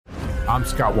I'm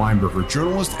Scott Weinberger,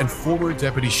 journalist and former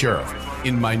deputy sheriff.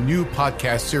 In my new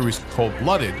podcast series,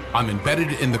 Cold-Blooded, I'm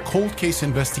embedded in the cold case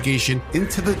investigation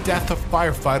into the death of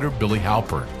firefighter Billy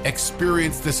Halpern.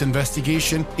 Experience this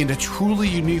investigation in a truly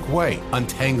unique way,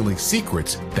 untangling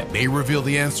secrets that may reveal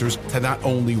the answers to not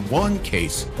only one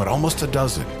case, but almost a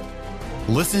dozen.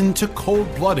 Listen to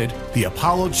Cold-Blooded, the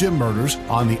Apollo Gym Murders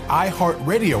on the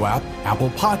iHeartRadio app, Apple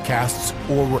Podcasts,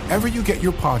 or wherever you get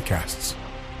your podcasts.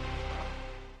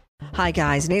 Hi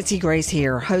guys, Nancy Grace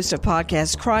here, host of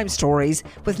podcast Crime Stories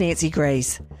with Nancy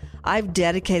Grace. I've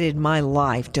dedicated my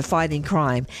life to fighting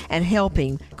crime and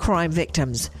helping crime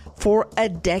victims. For a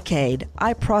decade,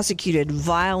 I prosecuted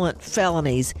violent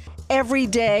felonies. Every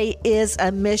day is a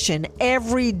mission.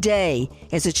 Every day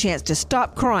is a chance to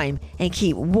stop crime and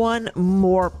keep one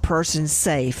more person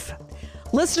safe.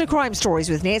 Listen to Crime Stories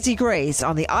with Nancy Grace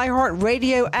on the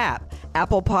iHeartRadio app,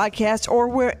 Apple Podcasts, or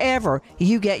wherever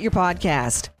you get your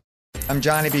podcast. I'm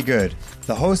Johnny B. Good,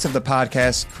 the host of the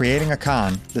podcast Creating a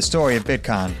Con, the story of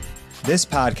Bitcoin. This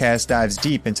podcast dives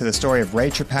deep into the story of Ray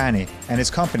Trapani and his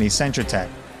company Centratech.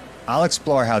 I'll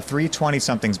explore how three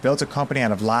 20-somethings built a company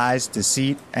out of lies,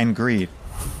 deceit, and greed.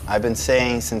 I've been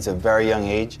saying since a very young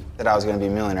age that I was going to be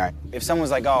a millionaire. If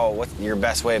someone's like, oh, what's your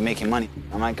best way of making money?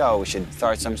 I'm like, oh, we should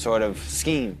start some sort of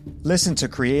scheme. Listen to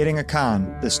Creating a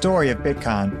Con, the story of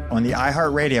Bitcoin on the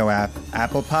iHeartRadio app,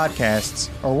 Apple Podcasts,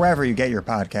 or wherever you get your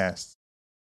podcasts.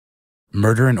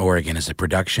 Murder in Oregon is a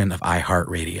production of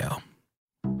iHeartRadio.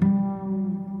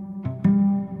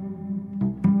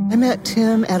 I met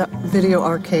Tim at a video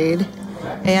arcade,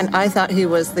 and I thought he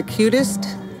was the cutest,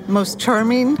 most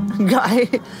charming guy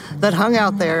that hung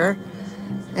out there.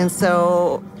 And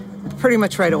so pretty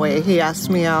much right away, he asked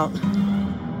me out.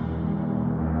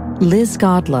 Liz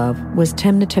Godlove was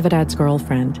Tim Natividad's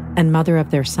girlfriend and mother of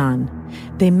their son.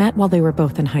 They met while they were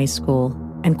both in high school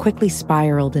and quickly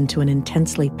spiraled into an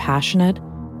intensely passionate,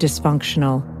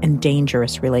 dysfunctional, and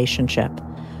dangerous relationship,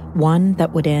 one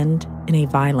that would end in a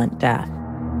violent death.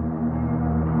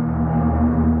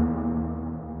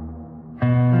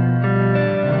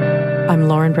 I'm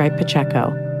Lauren Wright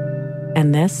Pacheco,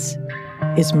 and this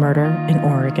is Murder in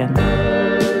Oregon.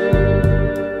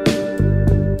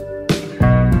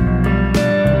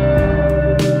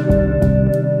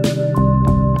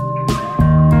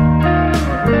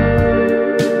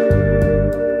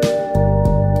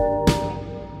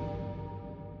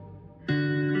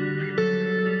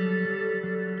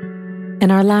 In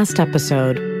our last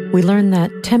episode, we learned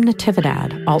that Tim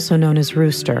Natividad, also known as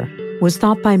Rooster, was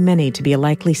thought by many to be a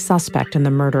likely suspect in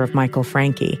the murder of Michael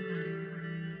Franke.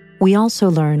 We also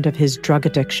learned of his drug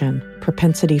addiction,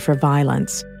 propensity for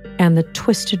violence, and the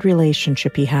twisted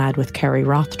relationship he had with Carrie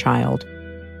Rothschild,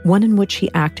 one in which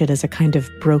he acted as a kind of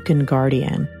broken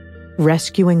guardian,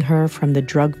 rescuing her from the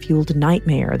drug-fueled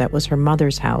nightmare that was her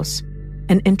mother's house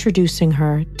and introducing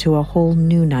her to a whole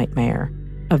new nightmare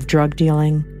of drug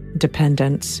dealing,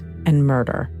 dependence, and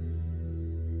murder.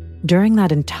 During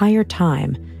that entire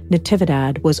time,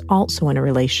 Natividad was also in a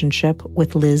relationship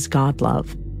with Liz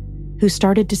Godlove, who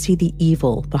started to see the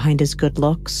evil behind his good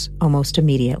looks almost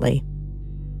immediately.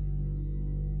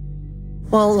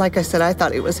 Well, like I said, I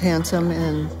thought he was handsome,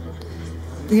 and,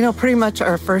 pretty much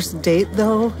our first date,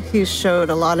 though, he showed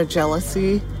a lot of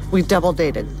jealousy. We double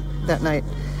dated that night,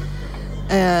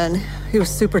 and he was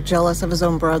super jealous of his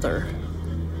own brother.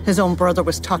 His own brother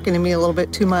was talking to me a little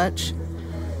bit too much,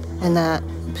 and that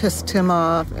pissed him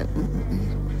off.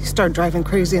 He started driving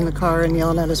crazy in the car and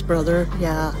yelling at his brother,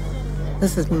 yeah,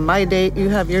 this is my date, you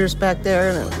have yours back there,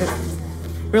 and it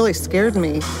really scared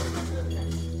me.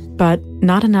 But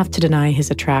not enough to deny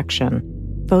his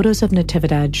attraction. Photos of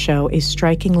Natividad show a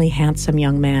strikingly handsome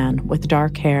young man with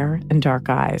dark hair and dark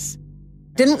eyes.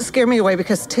 Didn't scare me away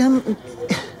because Tim,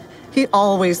 he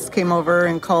always came over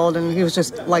and called, and he was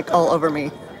just like all over me.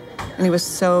 And he was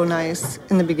so nice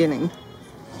in the beginning.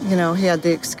 He had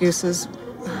the excuses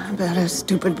about his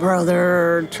stupid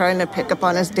brother, trying to pick up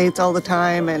on his dates all the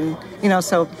time, and,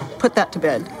 so put that to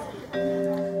bed.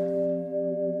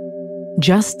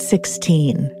 Just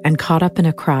 16 and caught up in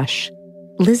a crush,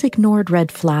 Liz ignored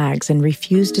red flags and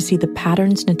refused to see the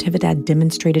patterns Natividad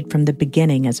demonstrated from the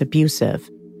beginning as abusive,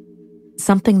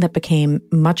 something that became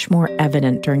much more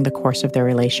evident during the course of their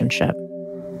relationship.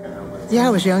 Yeah, I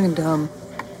was young and dumb,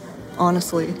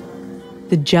 honestly.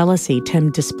 The jealousy Tim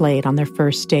displayed on their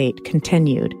first date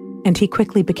continued, and he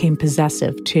quickly became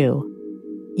possessive, too.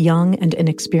 Young and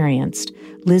inexperienced,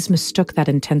 Liz mistook that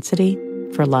intensity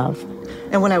for love.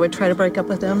 And when I would try to break up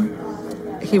with him,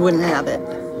 he wouldn't have it.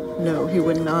 No, he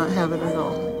would not have it at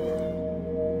all.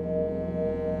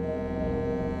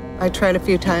 I tried a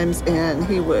few times, and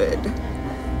he would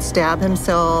stab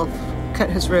himself, cut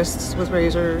his wrists with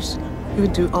razors. He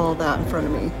would do all that in front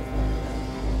of me.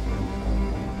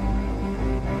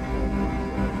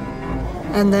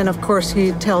 And then, of course,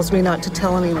 he tells me not to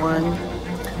tell anyone.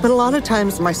 But a lot of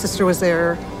times my sister was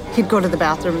there. He'd go to the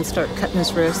bathroom and start cutting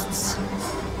his wrists.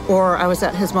 Or I was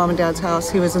at his mom and dad's house.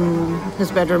 He was in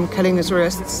his bedroom cutting his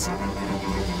wrists.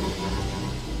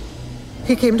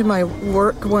 He came to my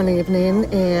work one evening,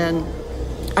 and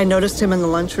I noticed him in the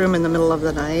lunchroom in the middle of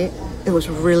the night. It was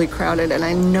really crowded, and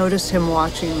I noticed him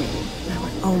watching me. And I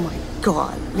went, oh my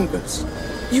God. And he goes,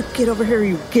 you get over here,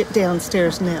 you get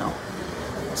downstairs now.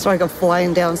 So I go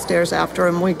flying downstairs after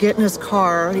him. We get in his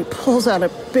car. He pulls out a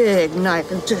big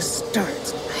knife and just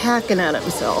starts hacking at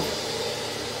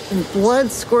himself. And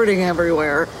blood squirting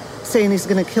everywhere, saying he's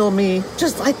going to kill me,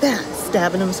 just like that,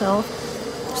 stabbing himself.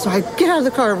 So I get out of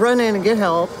the car, run in and get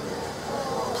help.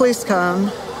 Police come,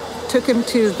 took him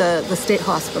to the state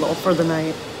hospital for the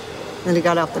night, and he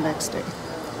got out the next day.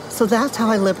 So that's how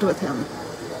I lived with him.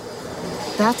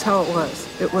 That's how it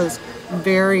was. It was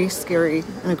very scary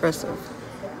and aggressive.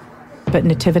 But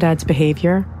Natividad's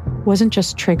behavior wasn't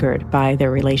just triggered by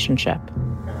their relationship.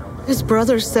 His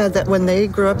brother said that when they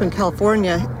grew up in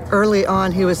California, early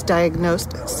on he was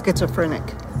diagnosed schizophrenic.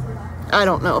 I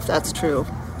don't know if that's true.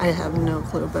 I have no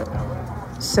clue, but...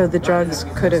 So the drugs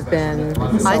could have been...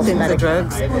 I think the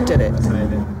drugs did it.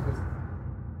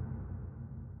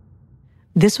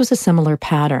 This was a similar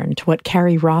pattern to what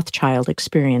Carrie Rothschild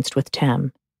experienced with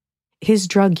Tim. His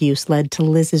drug use led to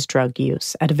Liz's drug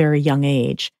use at a very young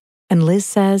age, and Liz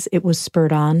says it was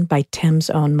spurred on by Tim's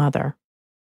own mother.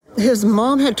 His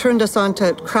mom had turned us on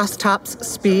to Crosstops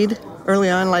Speed early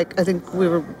on, like I think we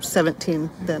were 17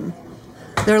 then.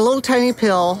 They're a little tiny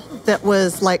pill that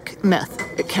was like meth.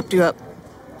 It kept you up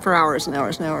for hours and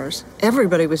hours and hours.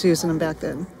 Everybody was using them back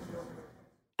then.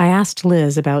 I asked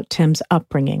Liz about Tim's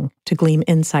upbringing to glean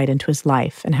insight into his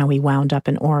life and how he wound up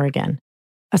in Oregon.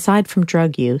 Aside from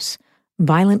drug use,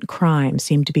 violent crime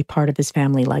seemed to be part of his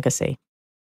family legacy.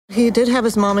 He did have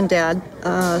his mom and dad,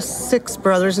 6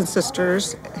 brothers and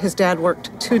sisters. His dad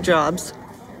worked 2 jobs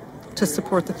to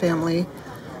support the family.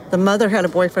 The mother had a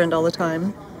boyfriend all the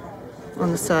time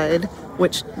on the side,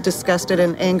 which disgusted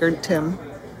and angered Tim.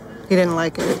 He didn't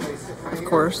like it, of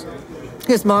course.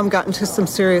 His mom got into some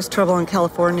serious trouble in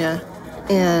California,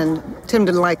 and Tim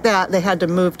didn't like that. They had to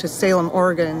move to Salem,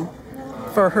 Oregon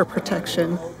for her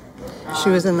protection. She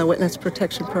was in the witness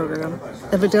protection program.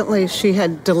 Evidently, she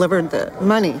had delivered the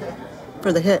money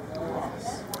for the hit.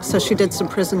 So she did some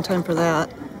prison time for that.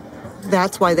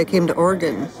 That's why they came to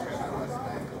Oregon.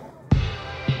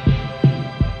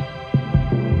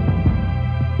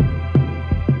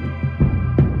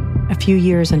 A few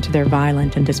years into their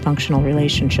violent and dysfunctional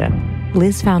relationship,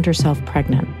 Liz found herself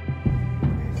pregnant.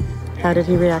 How did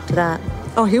he react to that?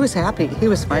 Oh, he was happy. He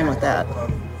was fine with that.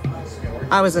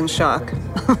 I was in shock.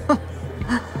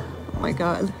 Oh my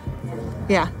God.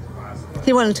 Yeah.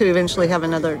 He wanted to eventually have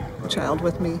another child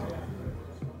with me.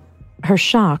 Her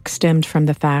shock stemmed from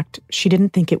the fact she didn't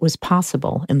think it was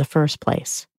possible in the first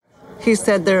place. He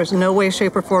said there's no way,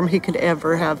 shape, or form he could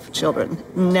ever have children.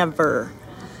 Never.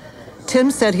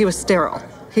 Tim said he was sterile.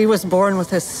 He was born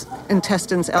with his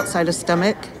intestines outside his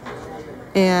stomach,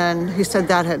 and he said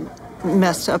that had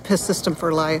messed up his system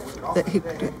for life, that he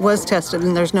was tested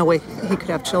and there's no way he could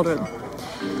have children.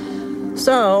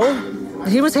 So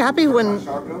he was happy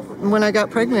when I got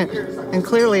pregnant, and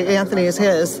clearly Anthony is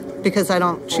his because I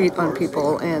don't cheat on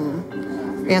people,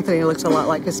 and Anthony looks a lot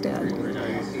like his dad.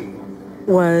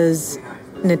 Was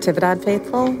Natividad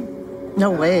faithful? No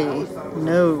way.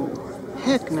 No.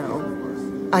 Heck no.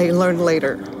 I learned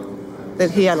later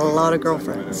that he had a lot of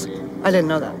girlfriends. I didn't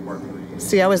know that.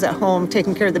 See, I was at home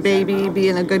taking care of the baby,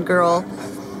 being a good girl,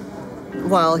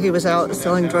 while he was out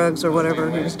selling drugs or whatever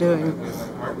he was doing.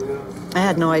 I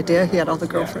had no idea he had all the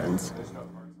girlfriends.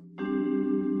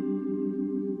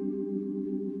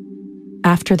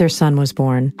 After their son was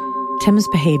born, Tim's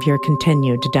behavior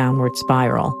continued to downward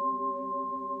spiral.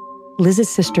 Liz's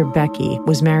sister Becky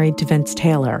was married to Vince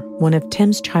Taylor, one of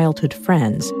Tim's childhood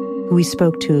friends, who we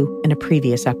spoke to in a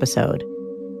previous episode.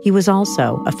 He was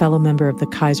also a fellow member of the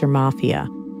Kaiser Mafia,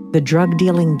 the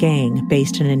drug-dealing gang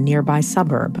based in a nearby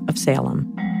suburb of Salem.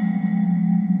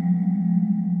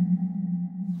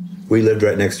 We lived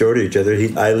right next door to each other.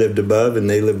 I lived above and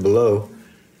they lived below.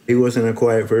 He wasn't a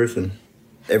quiet person.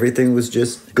 Everything was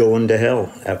just going to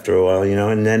hell after a while,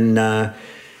 and then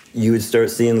you would start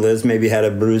seeing Liz maybe had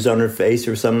a bruise on her face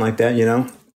or something like that,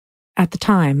 At the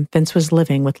time, Vince was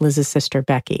living with Liz's sister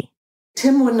Becky.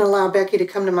 Tim wouldn't allow Becky to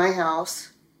come to my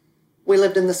house. We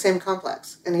lived in the same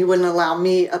complex, and he wouldn't allow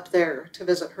me up there to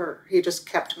visit her. He just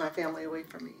kept my family away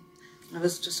from me. It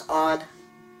was just odd.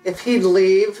 If he'd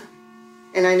leave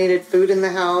and I needed food in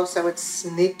the house, I would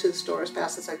sneak to the store as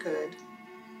fast as I could.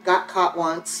 Got caught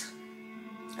once.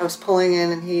 I was pulling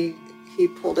in and he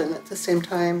pulled in at the same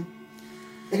time.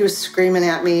 He was screaming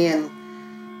at me and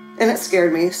it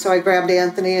scared me. So I grabbed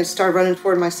Anthony and started running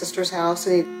toward my sister's house,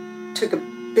 and he took a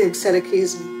big set of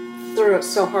keys and threw it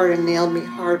so hard and nailed me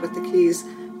hard with the keys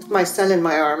with my son in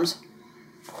my arms.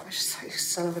 I was just like,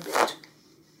 son of a bitch.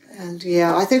 And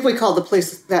yeah, I think we called the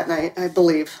police that night, I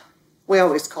believe. We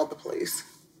always called the police.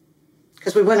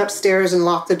 Because we went upstairs and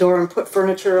locked the door and put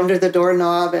furniture under the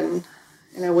doorknob, and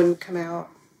I wouldn't come out.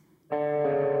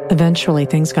 Eventually,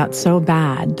 things got so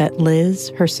bad that Liz,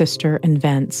 her sister, and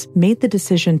Vince made the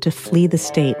decision to flee the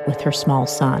state with her small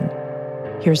son.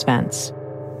 Here's Vince.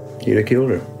 He'd have killed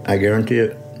her. I guarantee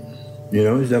it. You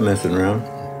know, he's not messing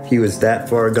around. He was that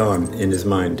far gone in his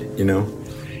mind, you know.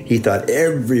 He thought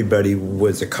everybody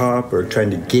was a cop or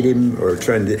trying to get him or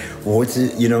trying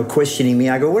to, questioning me.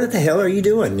 I go, what the hell are you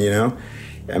doing, you know?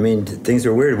 I mean, things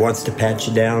are weird. Wants to pat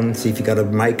you down, see if you got a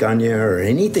mic on you or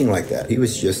anything like that. He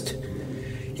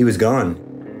was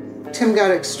gone. Tim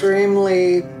got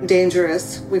extremely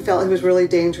dangerous. We felt he was really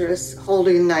dangerous,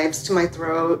 holding knives to my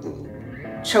throat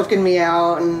and choking me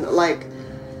out. And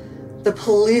the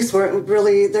police weren't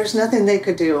really, there's nothing they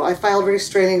could do. I filed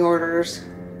restraining orders.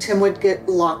 Tim would get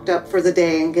locked up for the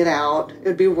day and get out. It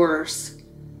would be worse.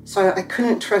 So I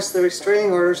couldn't trust the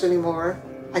restraining orders anymore.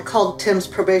 I called Tim's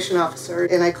probation officer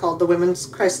and I called the Women's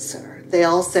Crisis Center. They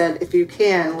all said, if you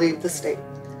can, leave the state.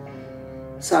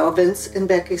 So Vince and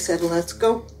Becky said, let's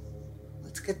go.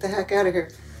 Let's get the heck out of here.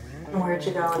 Where'd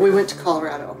you go? We went to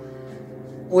Colorado,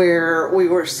 where we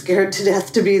were scared to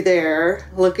death to be there,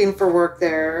 looking for work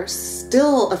there,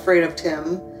 still afraid of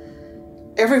Tim.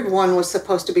 Everyone was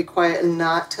supposed to be quiet and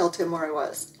not tell Tim where I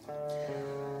was.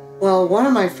 Well, one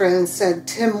of my friends said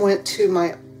Tim went to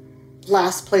my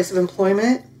last place of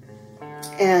employment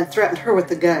and threatened her with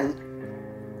a gun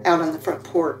out on the front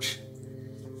porch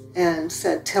and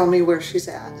said, tell me where she's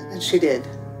at. And she did.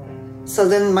 So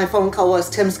then my phone call was,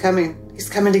 Tim's coming. He's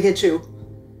coming to get you.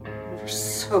 We're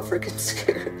so freaking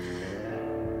scared.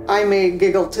 I may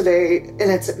giggle today, and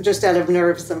it's just out of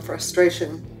nerves and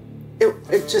frustration.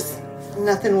 It just,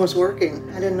 nothing was working.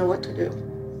 I didn't know what to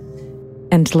do.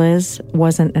 And Liz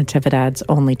wasn't Natividad's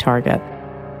only target.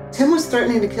 Tim was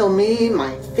threatening to kill me,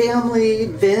 my family,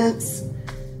 Vince.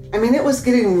 I mean, it was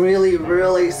getting really,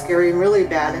 really scary and really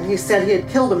bad. And he said he had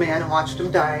killed a man and watched him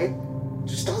die.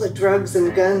 Just all the drugs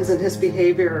and guns and his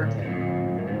behavior.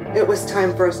 It was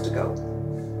time for us to go.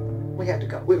 We had to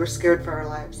go. We were scared for our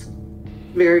lives.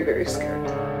 Very, very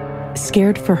scared.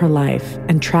 Scared for her life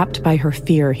and trapped by her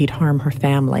fear he'd harm her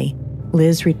family,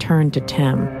 Liz returned to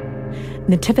Tim.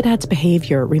 Natividad's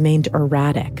behavior remained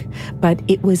erratic, but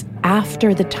it was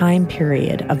after the time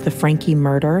period of the Frankie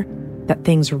murder that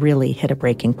things really hit a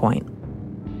breaking point.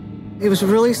 He was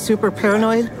really super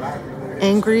paranoid,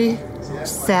 angry,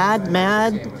 sad,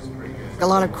 mad, a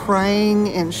lot of crying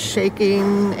and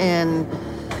shaking and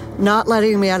not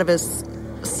letting me out of his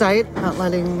sight, not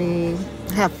letting me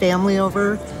have family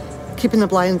over, keeping the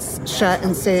blinds shut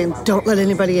and saying, don't let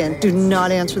anybody in, do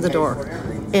not answer the door.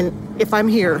 And if I'm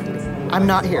here, I'm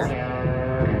not here.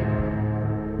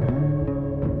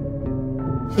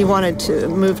 He wanted to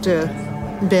move to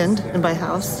Bend and buy a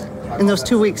house. In those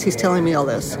 2 weeks, he's telling me all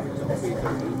this.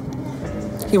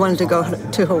 He wanted to go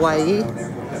to Hawaii,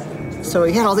 so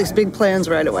he had all these big plans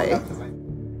right away.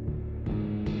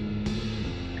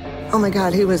 Oh my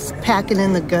God, he was packing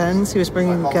in the guns. He was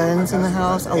bringing guns in the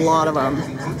house, a lot of them.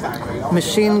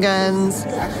 Machine guns,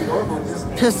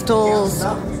 pistols.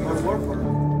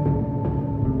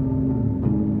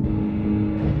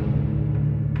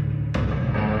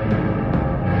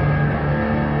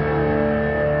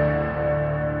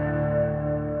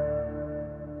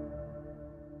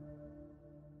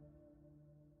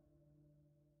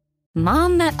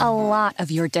 Mom met a lot of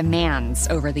your demands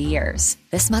over the years.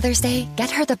 This Mother's Day,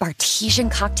 get her the Bartesian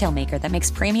cocktail maker that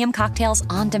makes premium cocktails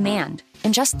on demand.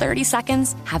 In just 30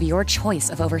 seconds, have your choice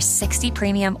of over 60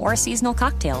 premium or seasonal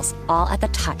cocktails, all at the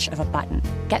touch of a button.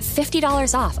 Get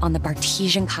 $50 off on the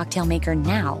Bartesian cocktail maker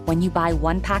now when you buy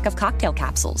 1 pack of cocktail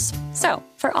capsules. So,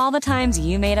 for all the times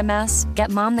you made a mess,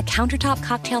 get Mom the countertop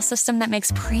cocktail system that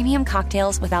makes premium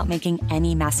cocktails without making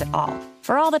any mess at all.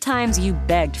 For all the times you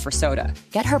begged for soda,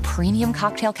 get her premium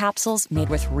cocktail capsules made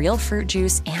with real fruit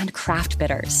juice and craft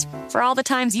bitters. For all the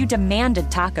times you demanded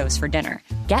tacos for dinner,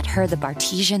 get her the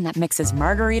Bartesian that mixes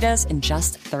margaritas in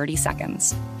just 30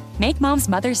 seconds. Make Mom's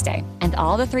Mother's Day and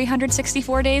all the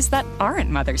 364 days that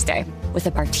aren't Mother's Day with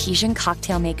a Bartesian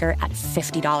cocktail maker at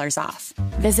 $50 off.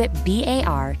 Visit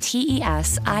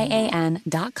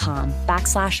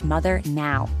BARTESIAN.com/mother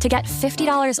now to get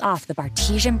 $50 off the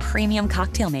Bartesian Premium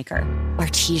Cocktail Maker.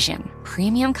 Bartesian,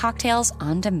 premium cocktails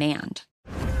on demand.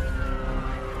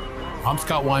 I'm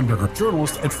Scott Weinberger,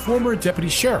 journalist and former deputy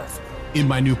sheriff. In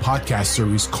my new podcast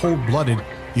series, Cold Blooded,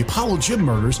 The Apollo Gym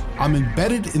Murders, I'm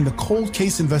embedded in the cold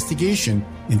case investigation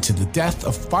into the death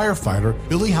of firefighter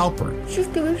Billy Halpern. It's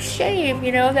just a shame,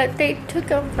 that they took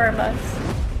him from us.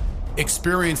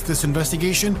 Experience this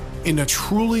investigation in a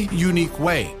truly unique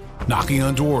way, knocking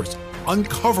on doors,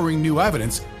 uncovering new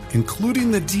evidence, including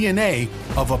the DNA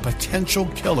of a potential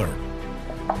killer.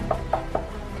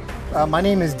 My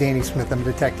name is Danny Smith. I'm a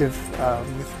detective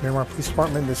with Miramar Police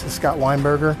Department. This is Scott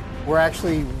Weinberger. We're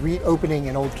actually reopening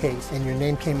an old case, and your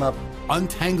name came up.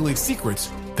 Untangling secrets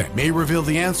that may reveal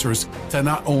the answers to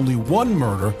not only one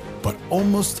murder, but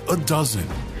almost a dozen.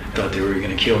 I thought they were going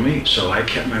to kill me, so I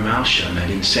kept my mouth shut and I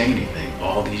didn't say anything.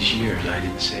 All these years, I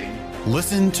didn't say anything.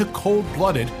 Listen to Cold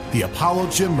Blooded, The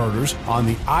Apollo Gym Murders on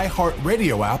the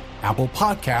iHeartRadio app, Apple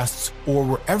Podcasts, or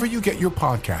wherever you get your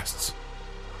podcasts.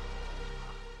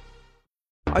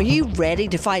 Are you ready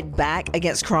to fight back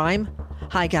against crime?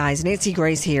 Hi guys, Nancy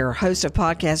Grace here, host of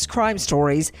podcast Crime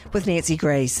Stories with Nancy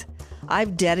Grace.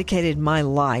 I've dedicated my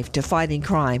life to fighting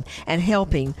crime and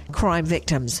helping crime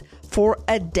victims. For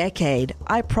a decade,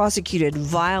 I prosecuted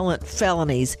violent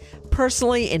felonies,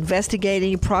 personally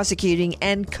investigating, prosecuting,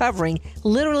 and covering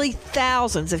literally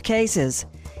thousands of cases.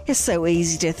 It's so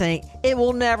easy to think it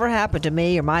will never happen to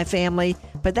me or my family,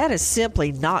 but that is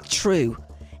simply not true.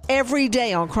 Every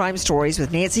day on Crime Stories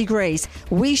with Nancy Grace,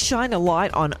 we shine a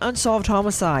light on unsolved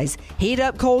homicides, heat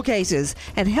up cold cases,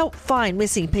 and help find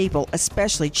missing people,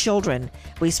 especially children.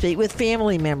 We speak with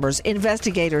family members,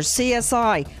 investigators,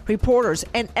 CSI, reporters,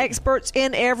 and experts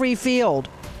in every field.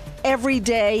 Every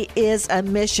day is a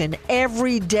mission.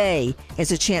 Every day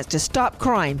is a chance to stop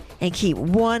crime and keep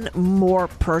one more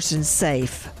person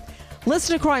safe.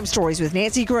 Listen to Crime Stories with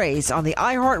Nancy Grace on the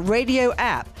iHeartRadio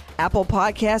app, Apple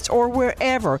Podcasts, or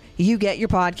wherever you get your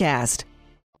podcast.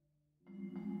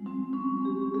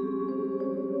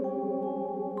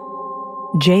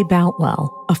 Jay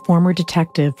Boutwell, a former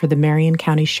detective for the Marion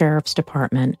County Sheriff's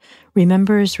Department,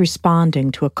 remembers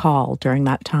responding to a call during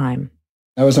that time.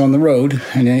 I was on the road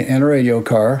in a radio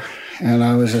car, and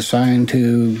I was assigned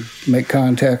to make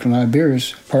contact with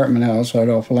Iberia's apartment outside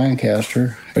off of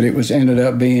Lancaster, but it ended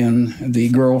up being the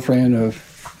girlfriend of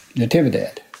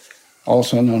Natividad,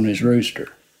 also known as Rooster,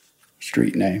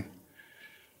 street name.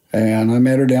 And I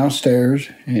met her downstairs,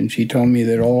 and she told me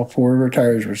that all four of her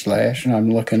tires were slashed, and I'm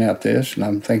looking at this, and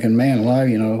I'm thinking, man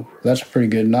alive, that's a pretty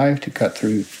good knife to cut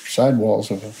through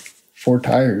sidewalls of 4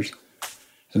 tires.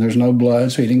 And there's no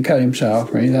blood, so he didn't cut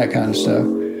himself or any of that kind of stuff.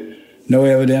 No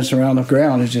evidence around the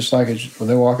ground. It's just like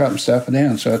they walk up and stuff it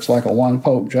in, so it's like a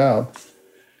one-poke job.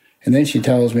 And then she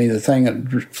tells me the thing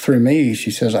that threw me,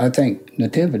 she says, I think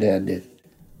Natividad did.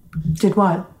 Did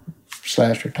what?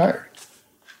 Slashed her tire.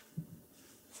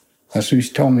 That's what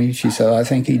she told me. She said, I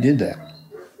think he did that.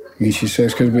 And she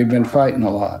says, because we've been fighting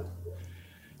a lot.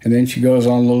 And then she goes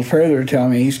on a little further,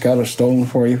 telling me he's got a stolen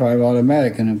 .45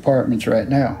 automatic in apartments right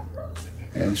now.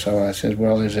 And so I said,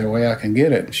 well, is there a way I can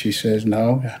get it? And she says,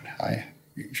 no,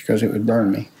 because it would burn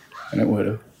me, and it would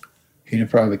have. He'd have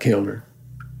probably killed her.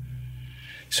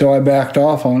 So I backed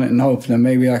off on it and hoped that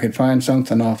maybe I could find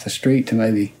something off the street to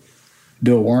maybe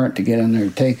do a warrant to get in there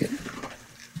and take it.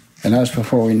 And that's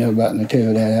before we knew about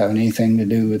Natividad having anything to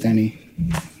do with any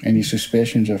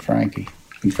suspicions of Frankie.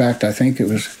 In fact, I think it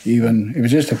was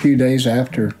just a few days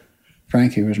after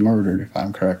Frankie was murdered, if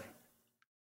I'm correct.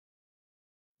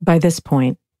 By this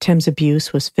point, Tim's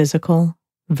abuse was physical,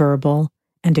 verbal,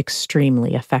 and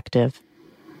extremely effective.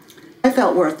 I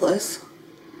felt worthless.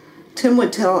 Tim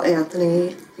would tell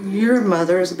Anthony, your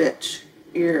mother's a bitch.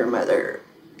 Your mother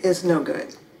is no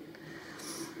good.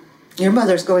 Your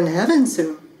mother's going to heaven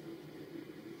soon.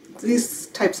 These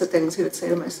types of things he would say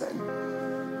to my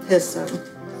son, his son.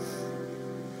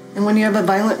 And when you have a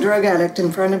violent drug addict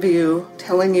in front of you,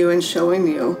 telling you and showing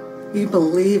you, you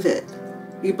believe it.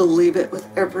 You believe it with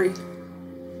every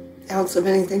ounce of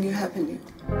anything you have in you.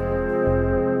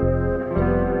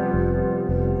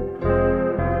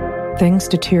 Things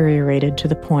deteriorated to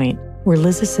the point where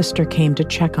Liz's sister came to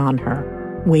check on her,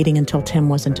 waiting until Tim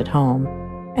wasn't at home,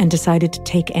 and decided to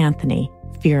take Anthony,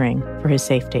 fearing for his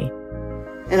safety.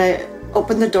 And I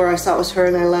opened the door, I saw it was her,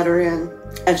 and I let her in.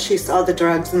 And she saw the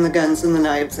drugs and the guns and the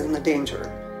knives and the danger,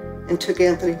 and took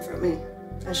Anthony from me.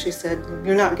 And she said,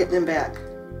 you're not getting him back.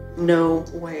 No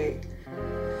way.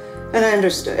 And I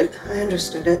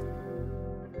understood it.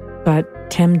 But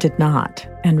Tim did not,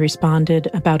 and responded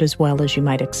about as well as you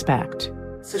might expect.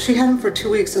 So she had him for 2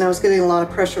 weeks, and I was getting a lot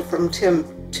of pressure from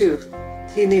Tim, too.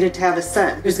 He needed to have a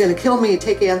son. He was going to kill me,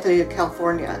 take Anthony to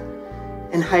California,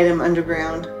 and hide him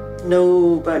underground.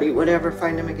 Nobody would ever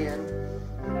find him again.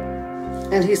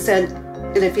 And he said,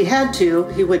 and if he had to,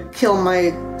 he would kill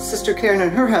my sister Karen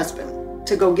and her husband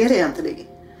to go get Anthony.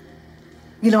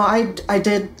 You know, I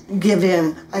did give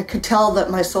in. I could tell that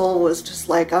my soul was just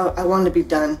like, I wanted to be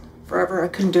done forever. I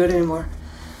couldn't do it anymore.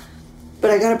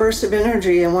 But I got a burst of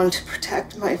energy and wanted to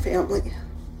protect my family.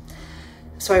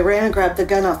 So I ran and grabbed the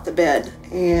gun off the bed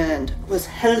and was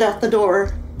headed out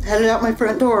my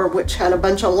front door, which had a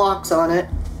bunch of locks on it.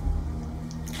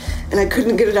 And I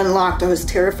couldn't get it unlocked. I was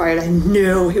terrified. I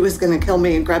knew he was going to kill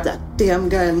me and grab that damn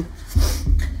gun.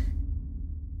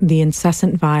 The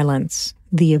incessant violence,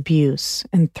 the abuse,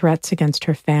 and threats against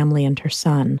her family and her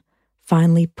son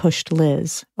finally pushed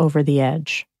Liz over the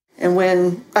edge. And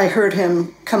when I heard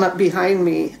him come up behind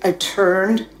me, I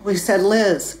turned. We said,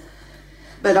 Liz.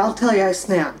 But I'll tell you, I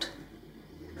snapped.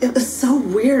 It was so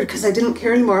weird because I didn't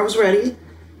care anymore. I was ready.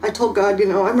 I told God, you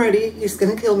know, I'm ready. He's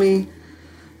going to kill me.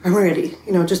 I'm ready.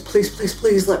 You know, just please, please,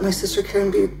 please let my sister Karen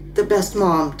be the best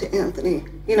mom to Anthony.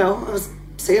 You know, I was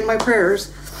saying my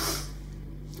prayers.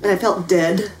 And I felt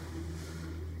dead.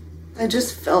 I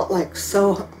just felt like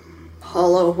so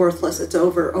hollow, worthless. It's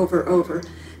over, over, over.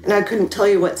 And I couldn't tell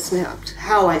you what snapped,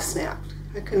 how I snapped.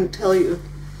 I couldn't tell you.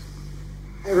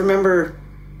 I remember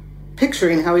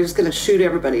picturing how he was going to shoot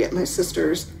everybody at my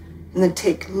sister's and then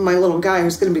take my little guy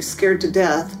who's going to be scared to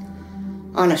death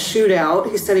on a shootout.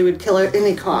 He said he would kill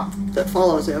any cop that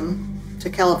follows him to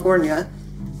California.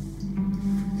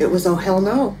 It was, oh, hell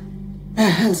no.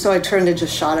 And so I turned and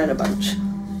just shot it a bunch.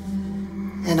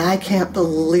 And I can't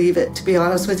believe it, to be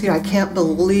honest with you. I can't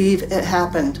believe it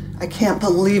happened. I can't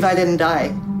believe I didn't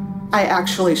die. I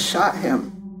actually shot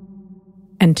him.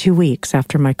 And 2 weeks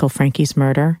after Michael Francke's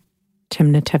murder,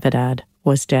 Tim Natividad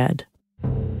was dead.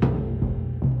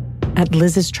 At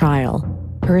Liz's trial,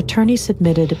 her attorney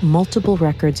submitted multiple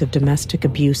records of domestic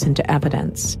abuse into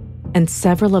evidence, and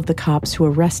several of the cops who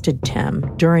arrested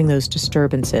Tim during those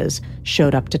disturbances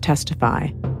showed up to testify.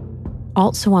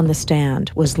 Also on the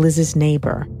stand was Liz's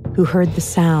neighbor, who heard the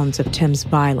sounds of Tim's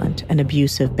violent and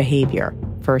abusive behavior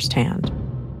firsthand.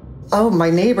 Oh, my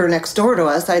neighbor next door to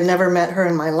us, I'd never met her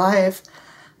in my life,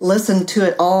 listened to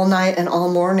it all night and all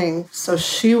morning. So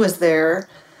she was there,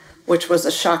 which was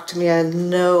a shock to me. I had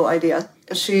no idea.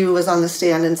 She was on the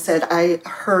stand and said, I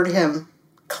heard him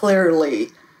clearly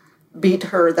beat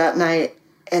her that night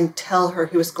and tell her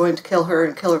he was going to kill her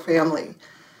and kill her family.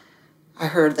 I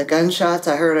heard the gunshots.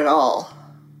 I heard it all.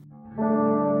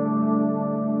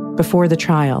 Before the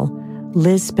trial,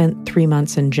 Liz spent 3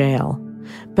 months in jail.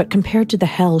 But compared to the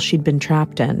hell she'd been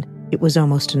trapped in, it was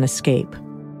almost an escape.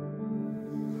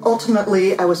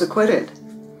 Ultimately, I was acquitted.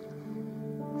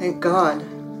 Thank God.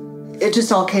 It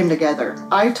just all came together.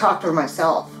 I talked to her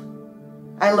myself.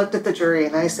 I looked at the jury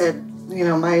and I said, you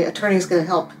know, my attorney's going to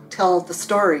help tell the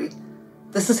story.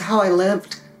 This is how I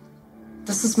lived.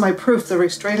 This is my proof, the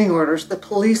restraining orders, the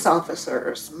police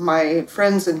officers, my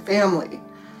friends and family,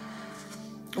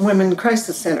 Women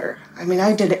Crisis Center. I mean,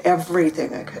 I did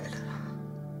everything I could.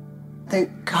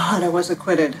 Thank God I was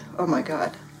acquitted. Oh my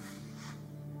God.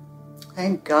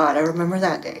 Thank God. I remember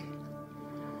that day.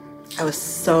 I was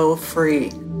so free.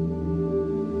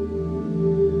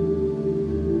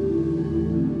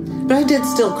 But I did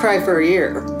still cry for a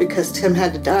year because Tim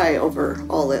had to die over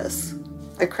all this.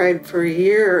 I cried for a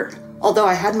year, although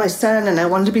I had my son and I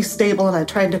wanted to be stable and I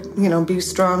tried to, you know, be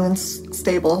strong and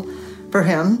stable for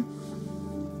him.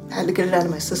 I had to get it out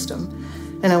of my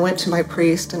system. And I went to my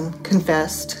priest and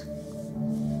confessed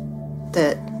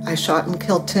that I shot and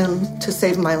killed Tim to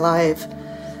save my life.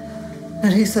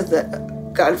 And he said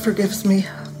that God forgives me.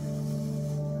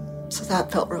 So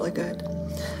that felt really good.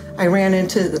 I ran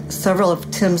into several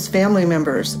of Tim's family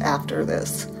members after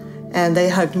this, and they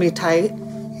hugged me tight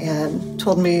and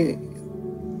told me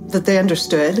that they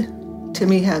understood.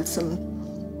 Timmy had some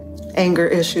anger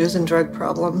issues and drug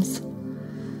problems.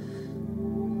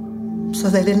 So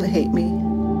they didn't hate me.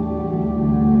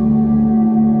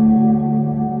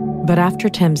 But after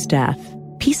Tim's death,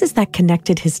 pieces that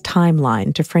connected his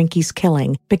timeline to Francke's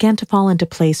killing began to fall into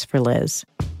place for Liz,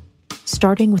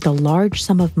 starting with a large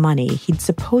sum of money he'd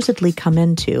supposedly come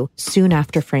into soon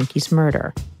after Francke's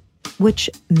murder, which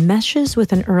meshes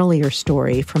with an earlier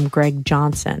story from Greg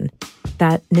Johnson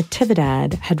that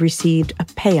Natividad had received a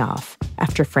payoff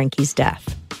after Francke's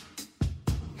death.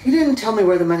 He didn't tell me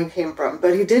where the money came from,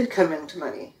 but he did come into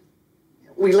money.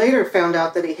 We later found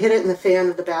out that he hid it in the fan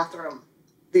of the bathroom,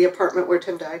 the apartment where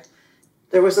Tim died.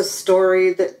 There was a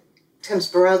story that Tim's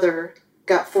brother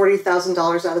got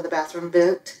 $40,000 out of the bathroom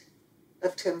vent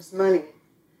of Tim's money.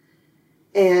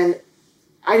 And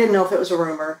I didn't know if it was a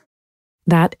rumor.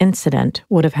 That incident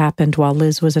would have happened while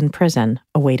Liz was in prison,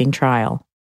 awaiting trial.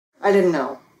 I didn't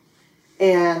know.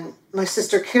 And my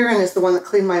sister Karen is the one that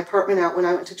cleaned my apartment out when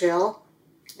I went to jail.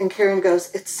 And Karen goes,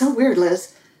 "It's so weird,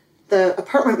 Liz. The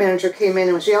apartment manager came in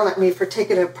and was yelling at me for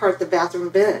taking apart the bathroom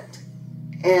vent."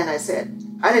 And I said,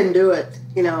 "I didn't do it.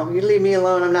 You know, you leave me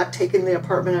alone. I'm not taking the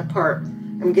apartment apart.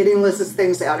 I'm getting Liz's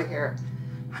things out of here."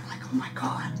 I'm like, oh my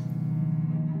God.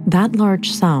 That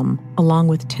large sum, along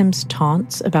with Tim's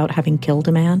taunts about having killed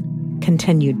a man,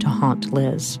 continued to haunt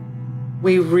Liz.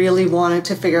 We really wanted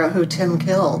to figure out who Tim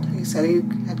killed. He said he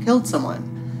had killed someone.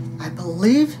 I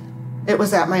believe it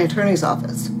was at my attorney's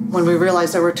office when we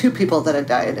realized there were two people that had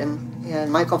died,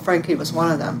 and Michael Franke was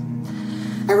one of them.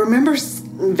 I remember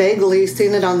vaguely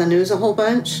seeing it on the news a whole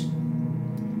bunch.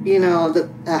 You know,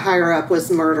 the higher up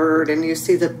was murdered, and you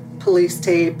see the police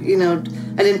tape. You know,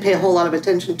 I didn't pay a whole lot of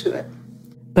attention to it.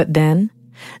 But then,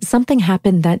 something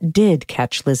happened that did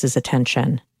catch Liz's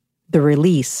attention. The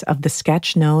release of the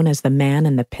sketch known as The Man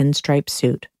in the Pinstripe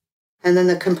Suit. And then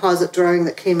the composite drawing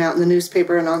that came out in the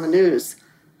newspaper and on the news.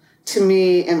 To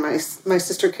me and my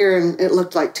sister Karen, it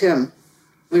looked like Tim.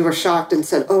 We were shocked and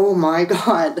said, "Oh my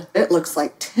God, it looks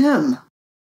like Tim."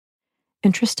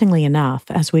 Interestingly enough,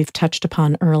 as we've touched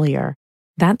upon earlier,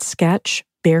 that sketch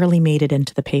barely made it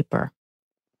into the paper.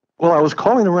 Well, I was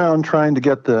calling around trying to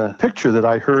get the picture that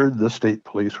I heard the state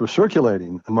police were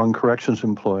circulating among corrections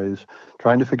employees,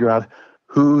 trying to figure out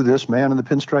who this man in the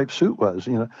pinstripe suit was.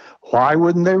 You know, why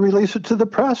wouldn't they release it to the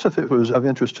press if it was of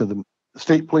interest to them? The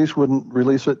state police wouldn't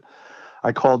release it.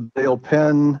 I called Dale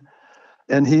Penn,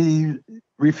 and he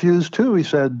refused to. He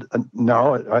said,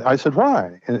 no. I said,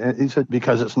 why? And he said,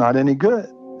 because it's not any good.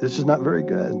 This is not very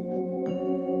good.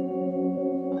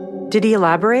 Did he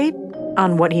elaborate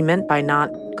on what he meant by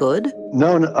not good?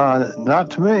 No, not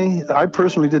to me. I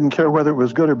personally didn't care whether it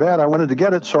was good or bad. I wanted to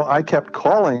get it, so I kept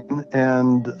calling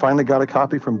and finally got a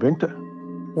copy from Binkta.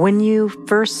 When you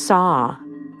first saw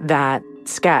that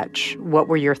sketch, what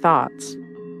were your thoughts?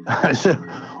 I said,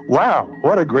 wow,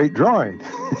 what a great drawing.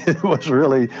 It was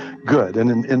really good.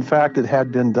 And in fact, it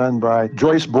had been done by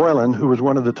Joyce Boylan, who was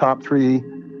one of the top 3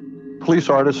 police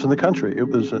artists in the country. It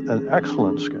was an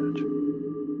excellent sketch.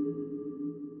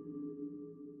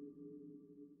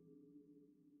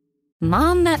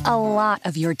 Mom met a lot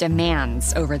of your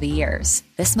demands over the years.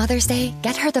 This Mother's Day,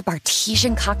 get her the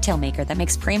Bartesian cocktail maker that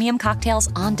makes premium cocktails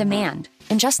on demand.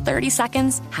 In just 30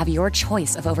 seconds, have your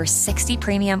choice of over 60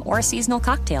 premium or seasonal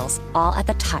cocktails, all at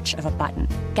the touch of a button.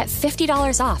 Get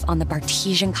 $50 off on the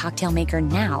Bartesian cocktail maker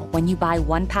now when you buy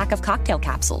 1 pack of cocktail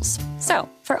capsules. So,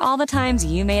 for all the times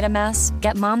you made a mess,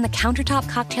 get Mom the countertop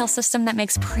cocktail system that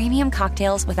makes premium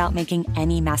cocktails without making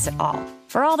any mess at all.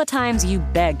 For all the times you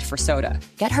begged for soda,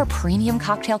 get her premium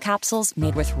cocktail capsules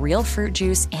made with real fruit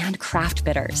juice and craft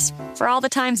bitters. For all the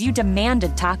times you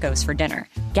demanded tacos for dinner,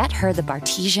 get her the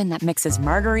Bartesian that mixes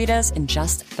margaritas in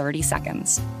just 30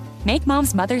 seconds. Make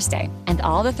Mom's Mother's Day and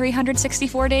all the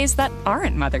 364 days that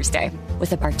aren't Mother's Day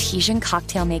with a Bartesian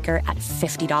cocktail maker at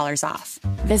 $50 off.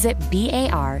 Visit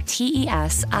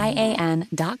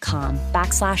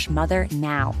BARTESIAN.com/mother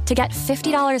now to get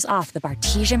 $50 off the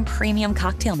Bartesian Premium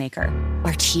Cocktail Maker.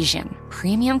 Bartesian,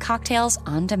 premium cocktails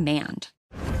on demand.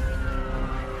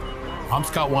 I'm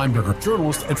Scott Weinberger,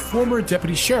 journalist and former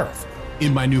deputy sheriff.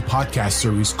 In my new podcast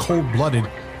series, Cold Blooded,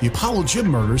 The Apollo Gym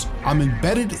Murders, I'm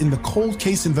embedded in the cold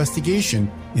case investigation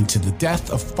into the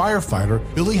death of firefighter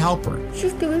Billy Halpern. It's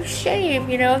just a shame,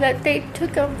 that they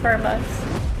took him from us.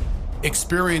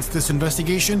 Experience this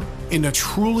investigation in a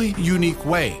truly unique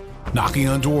way, knocking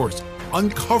on doors,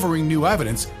 uncovering new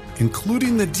evidence,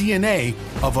 including the DNA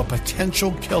of a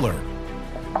potential killer.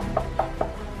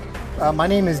 My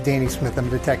name is Danny Smith. I'm a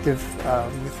detective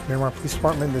with Miramar Police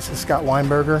Department. This is Scott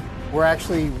Weinberger. We're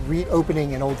actually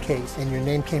reopening an old case, and your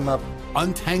name came up.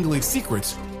 Untangling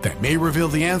secrets that may reveal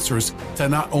the answers to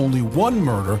not only one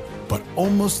murder, but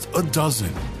almost a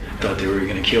dozen. Thought they were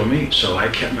going to kill me, so I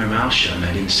kept my mouth shut and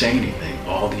I didn't say anything.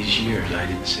 All these years, I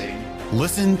didn't say anything.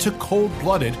 Listen to Cold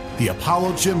Blooded, The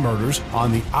Apollo Gym Murders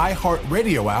on the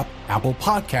iHeartRadio app, Apple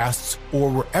Podcasts, or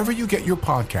wherever you get your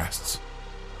podcasts.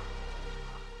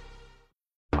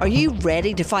 Are you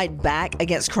ready to fight back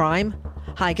against crime?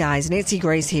 Hi guys, Nancy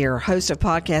Grace here, host of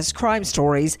podcast Crime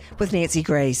Stories with Nancy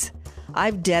Grace.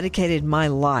 I've dedicated my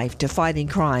life to fighting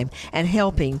crime and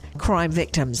helping crime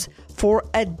victims. For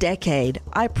a decade,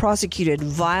 I prosecuted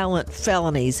violent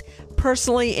felonies,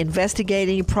 personally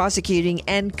investigating, prosecuting,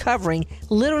 and covering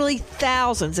literally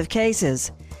thousands of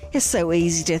cases. It's so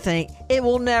easy to think it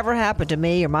will never happen to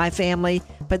me or my family,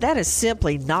 but that is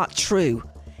simply not true.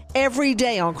 Every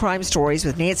day on Crime Stories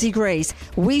with Nancy Grace,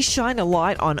 we shine a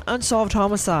light on unsolved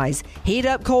homicides, heat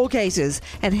up cold cases,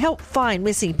 and help find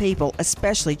missing people,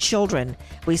 especially children.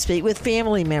 We speak with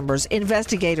family members,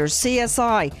 investigators,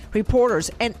 CSI, reporters,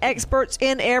 and experts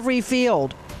in every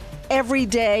field. Every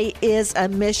day is a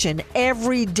mission.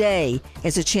 Every day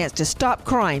is a chance to stop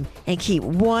crime and keep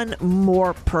one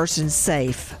more person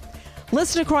safe.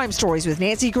 Listen to Crime Stories with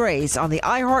Nancy Grace on the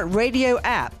iHeartRadio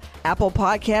app, Apple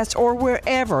Podcasts, or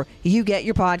wherever you get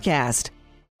your podcast.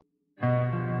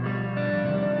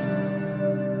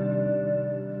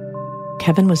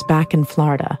 Kevin was back in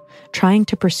Florida, trying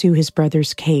to pursue his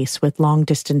brother's case with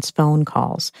long-distance phone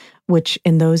calls, which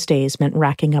in those days meant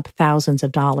racking up thousands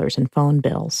of dollars in phone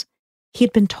bills.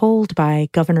 He'd been told by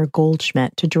Governor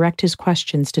Goldschmidt to direct his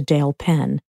questions to Dale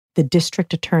Penn, the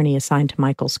district attorney assigned to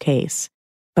Michael's case.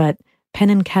 But Penn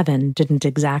and Kevin didn't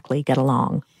exactly get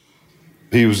along.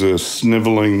 He was a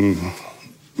sniveling,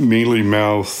 mealy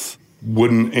mouth,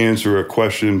 wouldn't answer a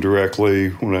question directly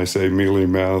when I say mealy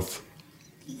mouth.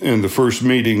 And the first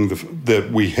meeting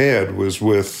that we had was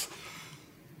with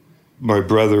my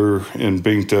brother and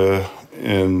Binkta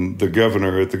and the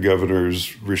governor at the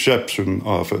governor's reception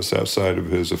office outside of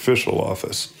his official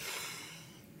office.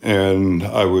 And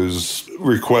I was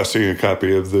requesting a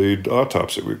copy of the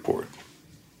autopsy report.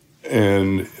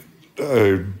 And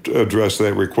I addressed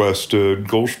that request to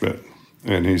Goldschmidt,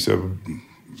 and he said,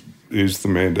 he's the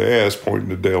man to ask, pointing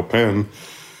to Dale Penn.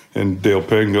 And Dale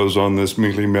Penn goes on this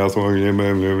mealy mouth, and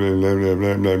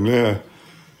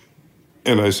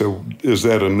I said, is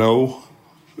that a no?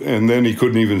 And then he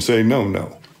couldn't even say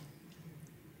no.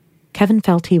 Kevin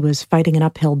felt he was fighting an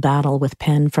uphill battle with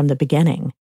Penn from the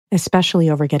beginning, especially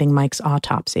over getting Mike's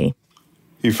autopsy.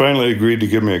 He finally agreed to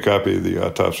give me a copy of the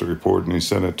autopsy report, and he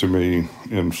sent it to me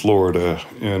in Florida,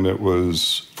 and it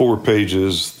was 4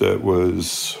 pages that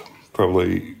was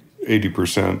probably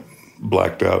 80%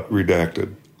 blacked out,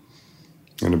 redacted.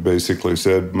 And it basically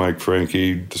said Mike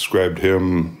Franke described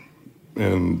him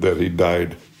and that he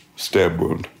died, stab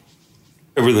wound.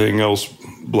 Everything else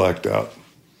blacked out.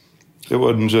 It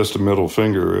wasn't just a middle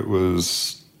finger, it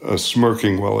was a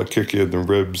smirking while I kick you in the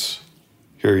ribs.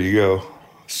 Here you go,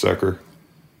 sucker.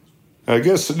 I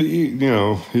guess,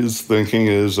 his thinking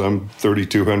is, I'm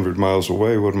 3,200 miles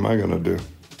away, what am I going to do?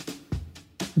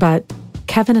 But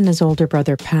Kevin and his older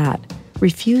brother, Pat,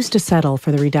 refused to settle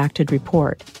for the redacted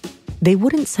report. They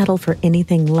wouldn't settle for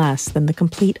anything less than the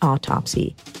complete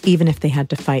autopsy, even if they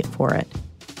had to fight for it.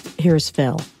 Here's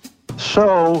Phil.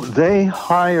 So they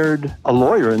hired a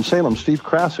lawyer in Salem, Steve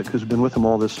Krasik, who's been with them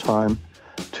all this time,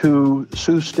 to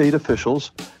sue state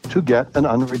officials to get an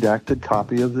unredacted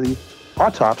copy of the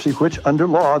autopsy, which under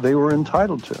law they were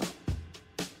entitled to.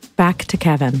 Back to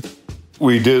Kevin.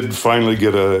 We did finally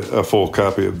get a full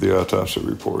copy of the autopsy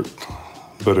report,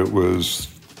 but it was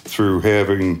through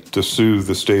having to sue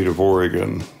the state of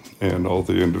Oregon and all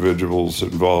the individuals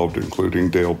involved, including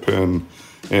Dale Penn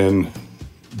and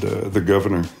the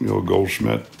governor, Neil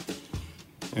Goldschmidt.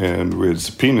 And we had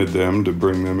subpoenaed them to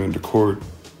bring them into court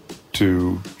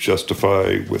to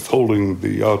justify withholding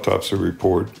the autopsy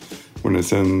report when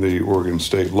it's in the Oregon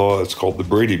state law. It's called the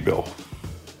Brady Bill,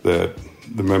 that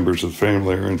the members of the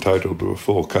family are entitled to a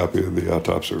full copy of the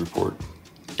autopsy report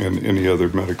and any other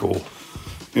medical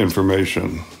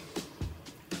information.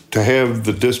 To have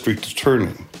the district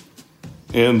attorney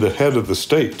and the head of the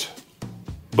state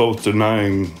both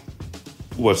denying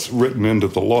what's written into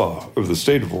the law of the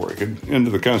state of Oregon,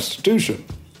 into the Constitution,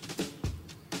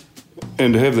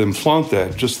 and to have them flaunt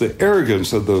that, just the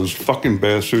arrogance of those fucking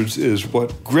bastards is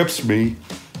what grips me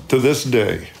to this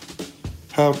day.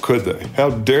 How could they? How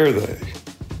dare they?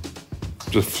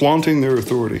 Just flaunting their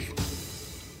authority.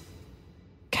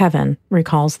 Kevin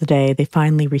recalls the day they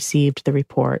finally received the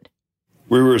report.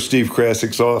 We were at Steve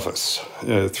Krasik's office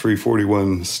at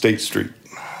 341 State Street,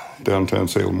 downtown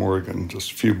Salem, Oregon,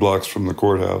 just a few blocks from the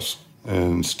courthouse.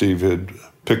 And Steve had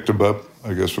picked him up,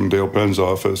 I guess, from Dale Penn's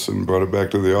office and brought it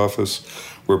back to the office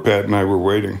where Pat and I were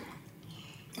waiting.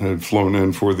 I had flown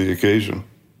in for the occasion.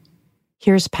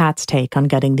 Here's Pat's take on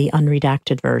getting the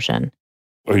unredacted version.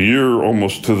 A year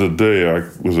almost to the day, I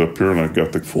was up here and I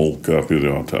got the full copy of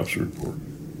the autopsy report.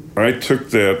 I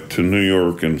took that to New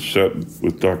York and sat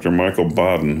with Dr. Michael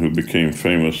Baden, who became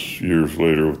famous years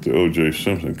later with the O.J.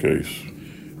 Simpson case.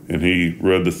 And he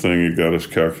read the thing, he got his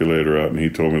calculator out, and he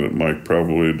told me that Mike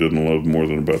probably didn't live more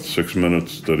than about 6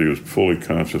 minutes, that he was fully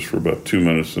conscious for about 2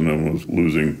 minutes and then was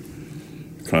losing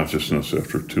consciousness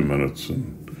after 2 minutes.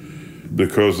 And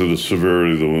because of the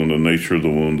severity of the wound, the nature of the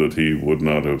wound, that he would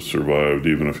not have survived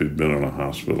even if he'd been in a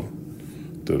hospital.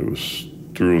 That it was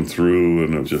through and through,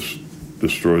 and it just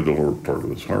destroyed the lower part of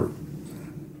his heart.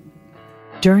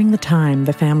 During the time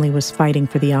the family was fighting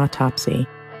for the autopsy,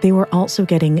 they were also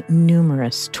getting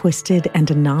numerous twisted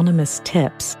and anonymous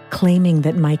tips claiming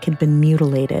that Mike had been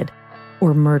mutilated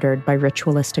or murdered by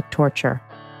ritualistic torture.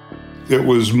 It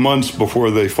was months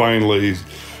before they finally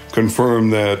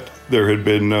confirmed that there had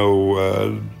been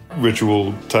no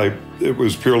ritual type. It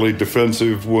was purely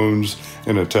defensive wounds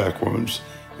and attack wounds,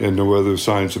 and no other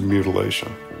signs of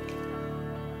mutilation.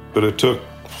 But it took,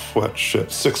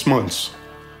 6 months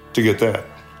to get that.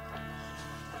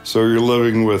 So you're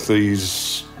living with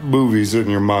these movies in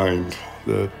your mind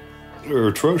that are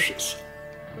atrocious,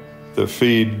 that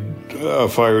feed a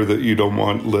fire that you don't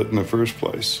want lit in the first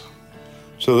place.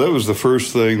 So that was the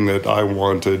first thing that I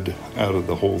wanted out of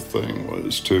the whole thing,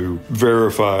 was to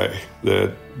verify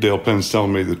that Dale Penn's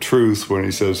telling me the truth when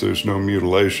he says there's no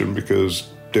mutilation, because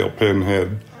Dale Penn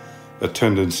had a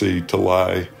tendency to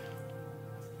lie,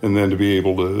 and then to be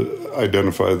able to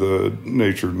identify the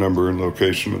nature, number, and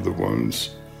location of the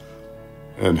wounds,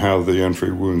 and how the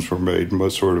entry wounds were made, and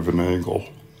what sort of an angle.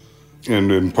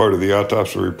 And in part of the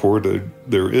autopsy report,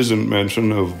 there isn't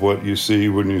mention of what you see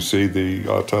when you see the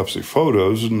autopsy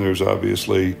photos, and there's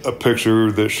obviously a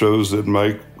picture that shows that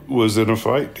Mike was in a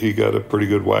fight. He got a pretty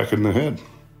good whack in the head.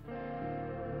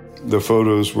 The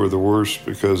photos were the worst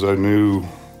because I knew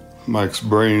Mike's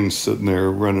brain sitting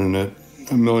there running at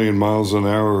 1,000,000 miles an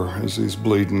hour as he's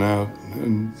bleeding out,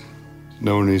 and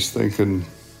knowing he's thinking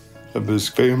of his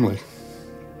family.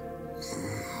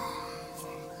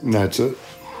 And that's it.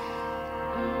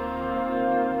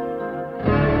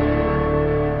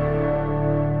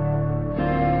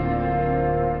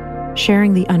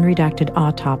 Sharing the unredacted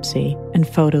autopsy and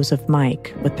photos of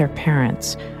Mike with their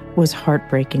parents was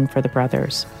heartbreaking for the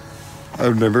brothers.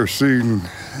 I've never seen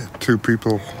two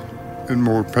people in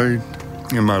more pain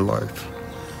in my life.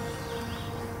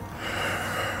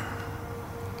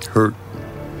 Hurt.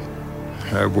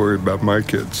 I worry about my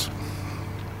kids.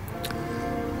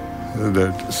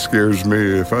 That scares me.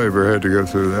 If I ever had to go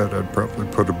through that, I'd probably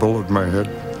put a bullet in my head.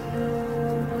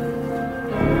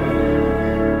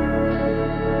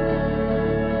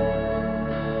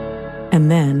 And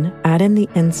then add in the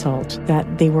insult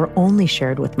that they were only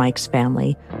shared with Mike's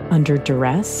family under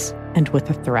duress and with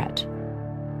a threat.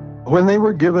 When they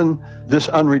were given this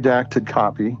unredacted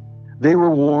copy, they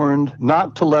were warned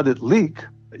not to let it leak.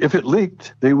 If it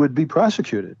leaked, they would be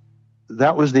prosecuted.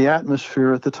 That was the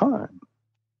atmosphere at the time.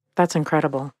 That's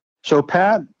incredible. So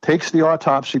Pat takes the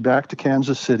autopsy back to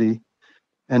Kansas City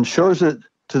and shows it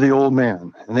to the old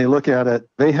man. And they look at it.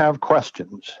 They have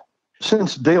questions.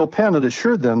 Since Dale Penn had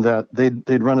assured them that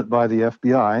they'd run it by the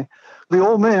FBI, the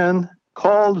old man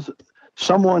called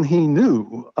someone he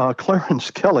knew,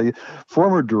 Clarence Kelly,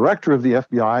 former director of the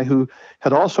FBI, who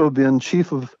had also been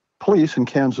chief of police in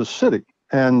Kansas City,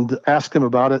 and asked him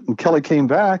about it. And Kelly came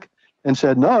back and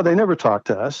said, no, they never talked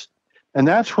to us. And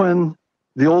that's when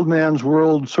the old man's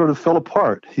world sort of fell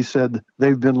apart. He said,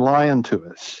 they've been lying to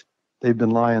us. They've been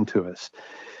lying to us.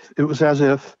 It was as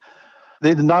if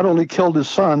they'd not only killed his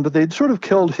son, but they'd sort of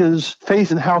killed his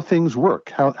faith in how things work,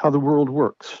 how the world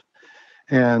works.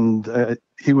 And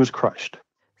he was crushed.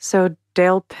 So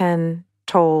Dale Penn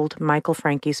told Michael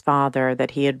Francke's father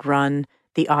that he had run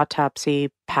the autopsy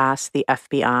past the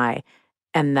FBI,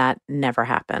 and that never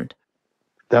happened.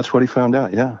 That's what he found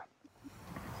out, yeah.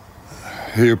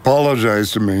 He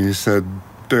apologized to me. He said,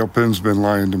 Dale Penn's been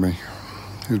lying to me.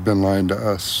 He's been lying to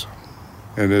us.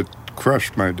 And it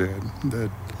crushed my dad.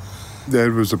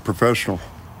 Dad was a professional.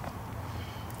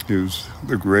 He was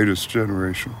the greatest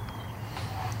generation.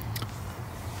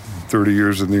 30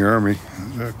 years in the Army,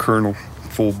 a colonel,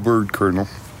 full bird colonel.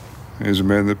 He's a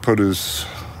man that put his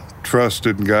trust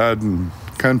in God and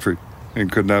country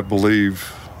and could not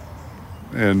believe.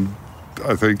 And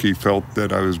I think he felt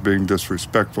that I was being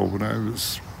disrespectful when I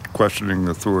was questioning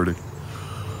authority.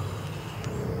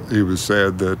 He was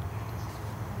sad that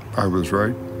I was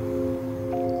right.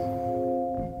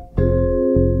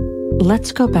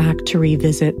 Let's go back to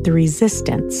revisit the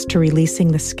resistance to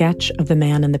releasing the sketch of the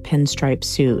man in the pinstripe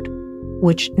suit,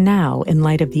 which now, in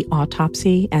light of the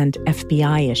autopsy and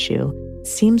FBI issue,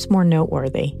 seems more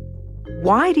noteworthy.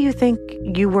 Why do you think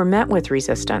you were met with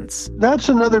resistance? That's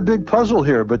another big puzzle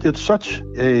here, but it's such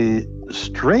a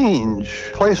strange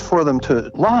place for them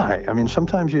to lie. I mean,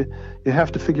 sometimes you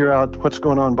have to figure out what's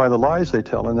going on by the lies they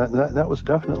tell, and that was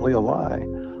definitely a lie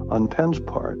on Penn's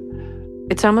part.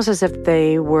 It's almost as if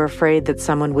they were afraid that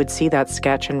someone would see that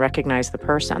sketch and recognize the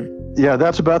person. Yeah,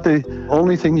 that's about the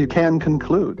only thing you can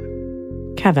conclude.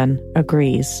 Kevin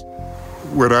agrees.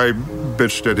 When I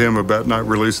bitched at him about not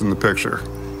releasing the picture,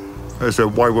 I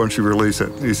said, "Why won't you release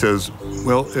it?" He says,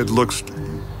 "Well, it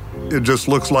just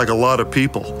looks like a lot of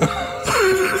people."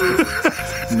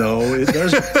 No, it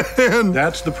doesn't.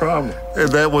 That's the problem. And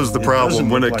that was the problem.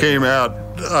 When it came out,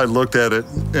 I looked at it,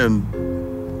 and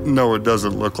no, it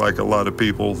doesn't look like a lot of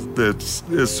people. It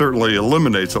certainly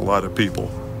eliminates a lot of people.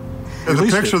 And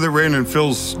the picture that ran in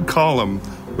Phil's column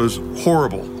was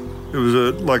horrible. It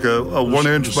was like a 1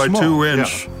 inch by 2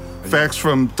 inch fax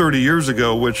from 30 years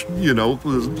ago, which,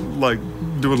 was like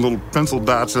doing little pencil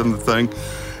dots in the thing.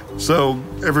 So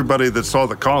everybody that saw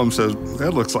the column says,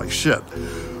 that looks like shit.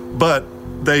 But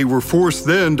they were forced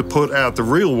then to put out the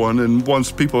real one, and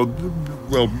once people,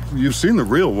 you've seen the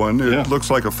real one, it looks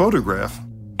like a photograph.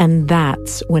 And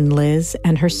that's when Liz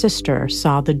and her sister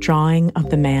saw the drawing of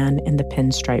the man in the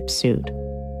pinstripe suit.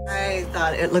 I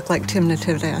thought it looked like Tim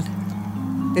Natividad.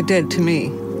 It did to me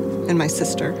and my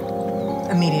sister.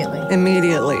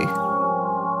 Immediately.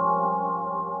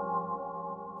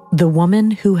 The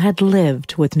woman who had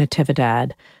lived with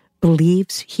Natividad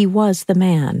believes he was the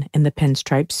man in the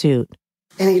pinstripe suit.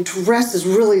 And he dresses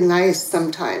really nice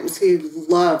sometimes. He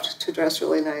loved to dress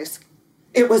really nice.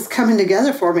 It was coming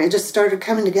together for me. It just started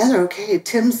coming together. Okay,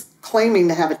 Tim's claiming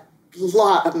to have a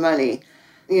lot of money.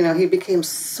 He became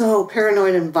so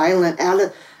paranoid and violent,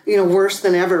 worse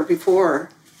than ever before.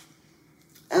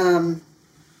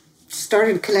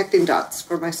 Started connecting dots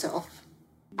for myself.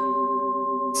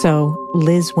 So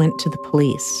Liz went to the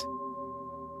police.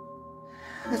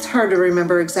 It's hard to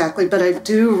remember exactly, but I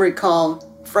do recall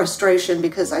frustration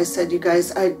because I said, you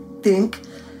guys, I think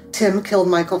Tim killed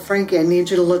Michael Franke. I need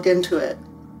you to look into it.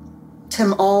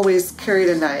 Tim always carried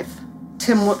a knife.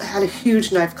 Tim had a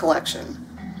huge knife collection.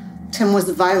 Tim was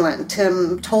violent.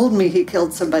 Tim told me he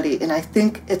killed somebody, and I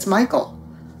think it's Michael.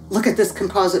 Look at this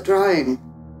composite drawing.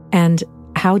 And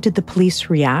how did the police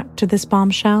react to this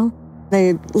bombshell?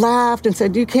 They laughed and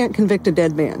said, you can't convict a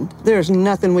dead man. There's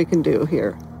nothing we can do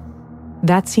here.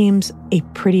 That seems a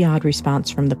pretty odd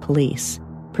response from the police,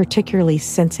 particularly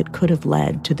since it could have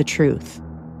led to the truth.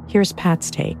 Here's Pat's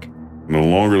take. The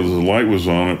longer the light was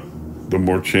on it, the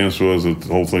more chance was that the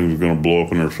whole thing was going to blow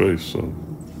up in her face. So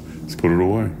let's put it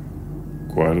away.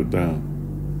 Quiet it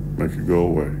down. Make it go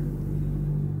away.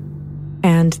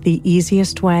 And the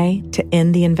easiest way to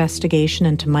end the investigation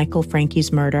into Michael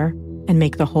Franke's murder and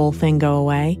make the whole thing go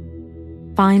away?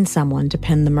 Find someone to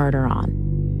pin the murder on.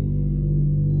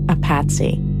 A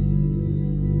patsy.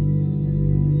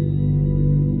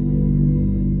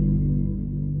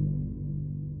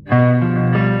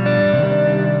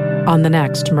 On the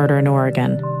next Murder in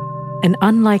Oregon, an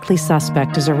unlikely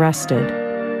suspect is arrested.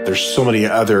 There's so many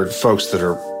other folks that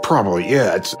are probably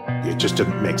it just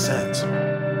didn't make sense.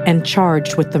 And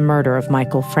charged with the murder of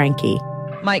Michael Franke.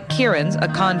 Mike Kierans, a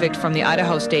convict from the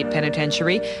Idaho State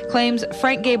Penitentiary, claims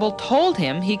Frank Gable told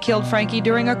him he killed Franke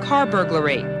during a car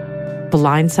burglary.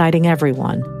 Blindsiding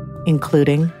everyone,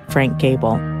 including Frank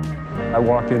Gable. I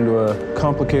walked into a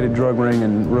complicated drug ring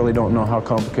and really don't know how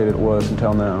complicated it was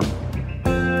until now.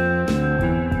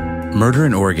 Murder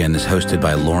in Oregon is hosted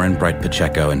by Lauren Bright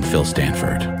Pacheco and Phil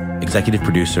Stanford. Executive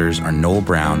producers are Noel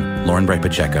Brown, Lauren Bright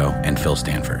Pacheco, and Phil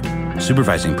Stanford.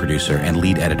 Supervising producer and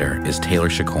lead editor is Taylor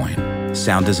Chacoin.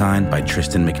 Sound design by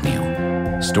Tristan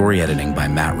McNeil. Story editing by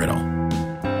Matt Riddle.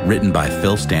 Written by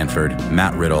Phil Stanford,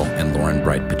 Matt Riddle, and Lauren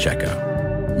Bright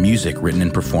Pacheco. Music written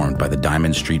and performed by the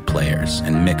Diamond Street Players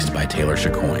and mixed by Taylor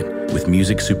Chacoin, with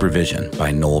music supervision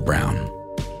by Noel Brown.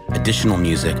 Additional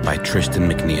music by Tristan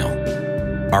McNeil.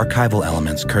 Archival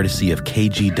elements courtesy of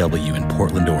KGW in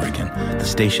Portland, Oregon, the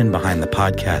station behind the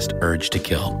podcast Urge to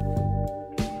Kill.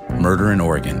 Murder in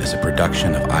Oregon is a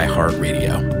production of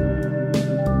iHeartRadio.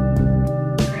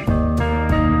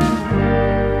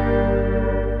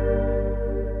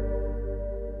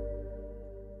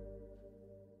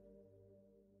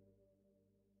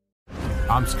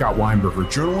 I'm Scott Weinberger,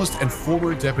 journalist and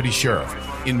former deputy sheriff.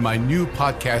 In my new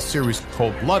podcast series,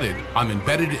 Cold Blooded, I'm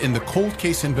embedded in the cold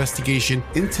case investigation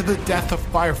into the death of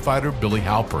firefighter Billy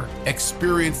Halpern.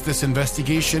 Experience this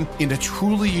investigation in a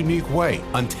truly unique way,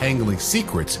 untangling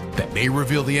secrets that may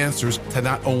reveal the answers to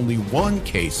not only one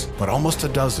case, but almost a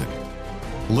dozen.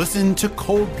 Listen to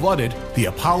Cold Blooded, the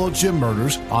Apollo Gym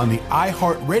Murders on the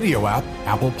iHeartRadio app,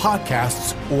 Apple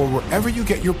Podcasts, or wherever you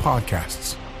get your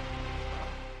podcasts.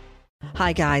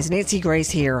 Hi guys, Nancy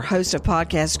Grace here, host of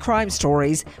podcast Crime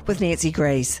Stories with Nancy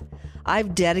Grace.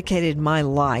 I've dedicated my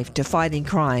life to fighting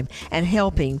crime and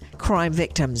helping crime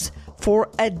victims. For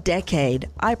a decade,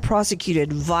 I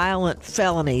prosecuted violent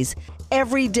felonies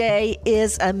Every day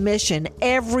is a mission.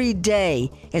 Every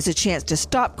day is a chance to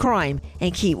stop crime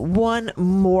and keep one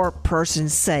more person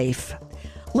safe.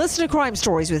 Listen to Crime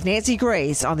Stories with Nancy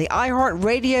Grace on the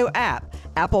iHeartRadio app,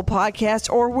 Apple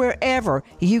Podcasts, or wherever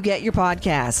you get your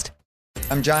podcast.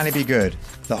 I'm Johnny B. Good,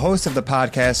 the host of the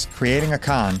podcast Creating a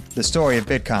Con, the story of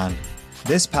Bitcon.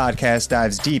 This podcast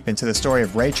dives deep into the story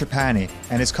of Ray Trapani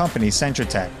and his company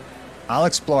Centratech. I'll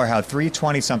explore how three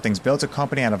 20-somethings built a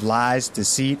company out of lies,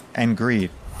 deceit, and greed.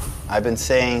 I've been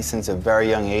saying since a very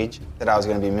young age that I was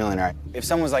going to be a millionaire. If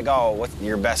someone's like, oh, what's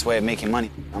your best way of making money?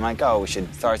 I'm like, oh, we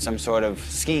should start some sort of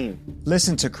scheme.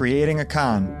 Listen to Creating a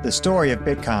Con, the story of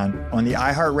Bitcon on the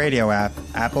iHeartRadio app,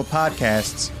 Apple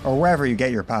Podcasts, or wherever you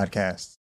get your podcasts.